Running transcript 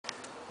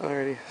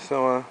Alrighty,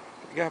 so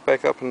we got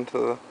back up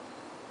into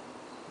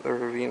the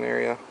ravine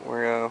area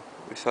where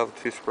we saw the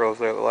two squirrels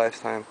there the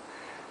last time.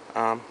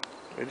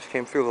 We just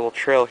came through a little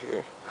trail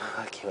here.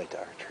 I can't wait to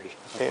archery.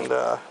 And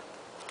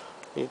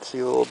you can see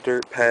a little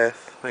dirt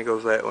path that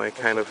goes that way,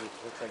 kind of.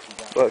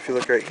 But if you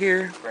look right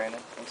here, Brandon,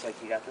 looks like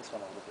you got this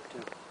one a little bit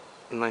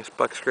too. A nice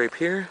buck scrape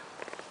here.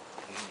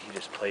 You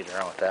just played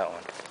around with that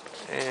one.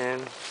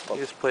 And you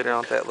just played around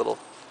with that little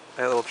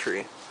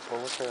tree.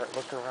 Well,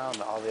 look around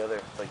all the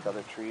other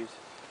other trees.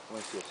 I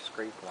want to see a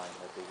scrape line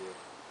that they did.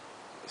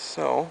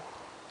 So,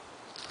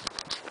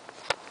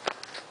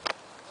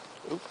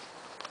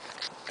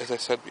 as I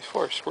said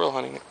before, squirrel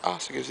hunting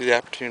also gives you the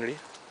opportunity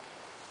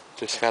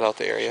to scout out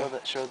the area. Yeah,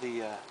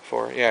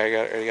 I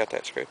already got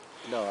that scrape.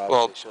 No, I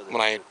well, show the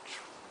when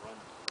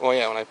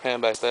I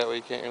pan back that way,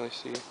 you can't really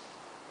see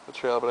the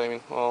trail. But I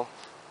mean, well,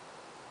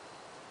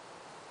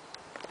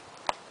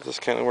 this is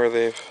kind of where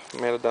they've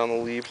matted down the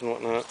leaves and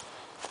whatnot.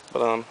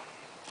 But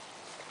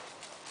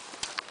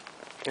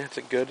yeah, it's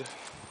a good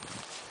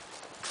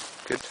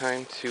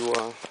time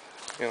to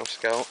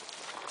scout.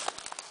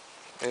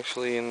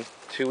 Actually, in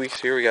 2 weeks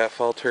here we got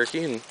fall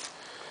turkey, and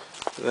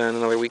then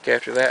another week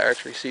after that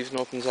archery season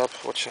opens up,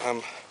 which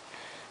I'm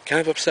kind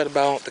of upset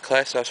about. The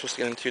class I was supposed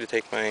to get into to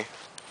take my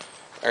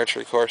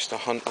archery course to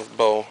hunt with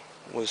bow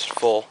was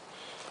full,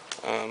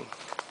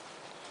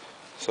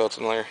 so it's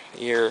another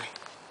year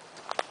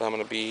that I'm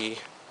going to be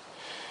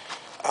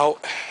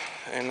out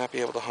and not be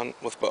able to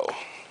hunt with bow,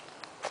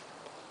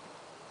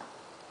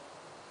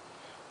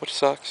 which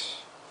sucks.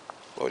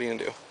 What are you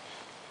gonna do?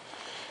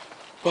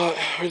 But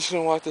we're just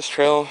gonna walk this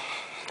trail,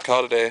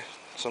 call it a day.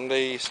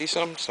 Someday you see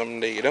some,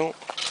 someday you don't.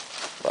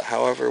 But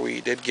however,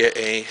 we did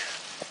get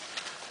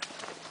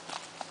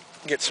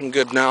some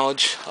good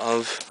knowledge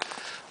of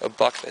a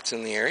buck that's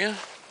in the area,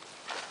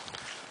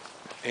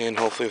 and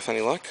hopefully with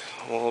any luck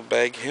we'll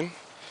bag him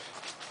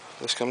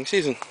this coming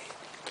season.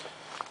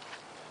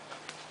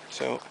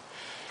 So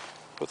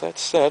with that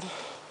said,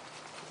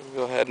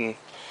 we'll go ahead and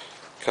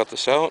cut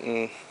this out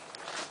and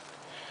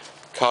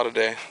call it a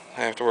day.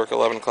 I have to work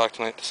 11 o'clock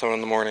tonight to 7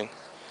 in the morning.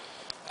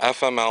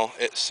 FML,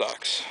 it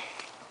sucks.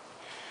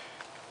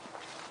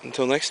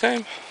 Until next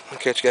time, I'll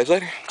catch you guys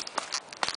later.